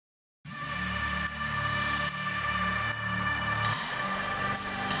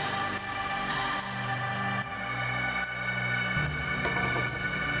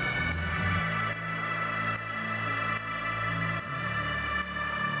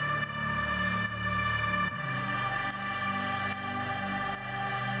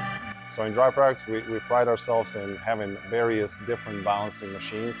So in Drive Products, we pride ourselves in having various different balancing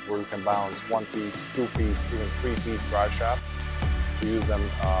machines where you can balance 1-piece, 2-piece, even 3-piece drive shaft. We use them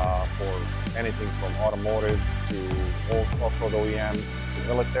for anything from automotive to off-road OEMs to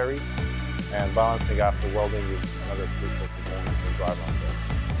military. And balancing after welding is another crucial component in Driveline.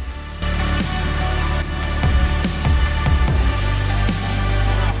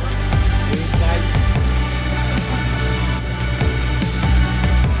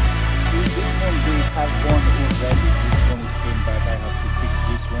 Have one already. This one is came back. I have to fix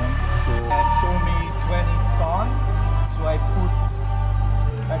this one. So show me 20 ton. So I put,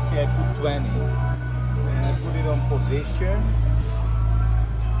 let's say I put 20 and I put it on position.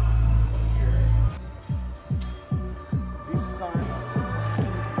 This side.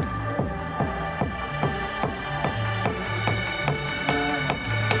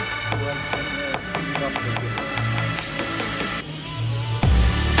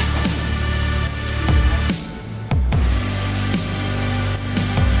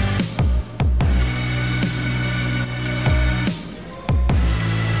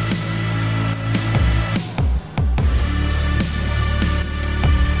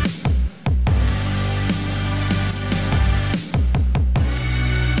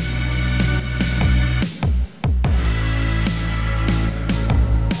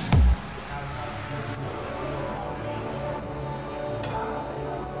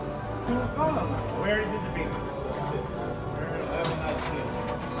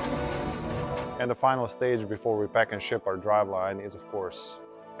 And the final stage before we pack and ship our Driveline is, of course,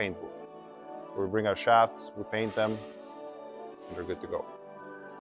 paint booth. We bring our shafts, we paint them, and they're good to go.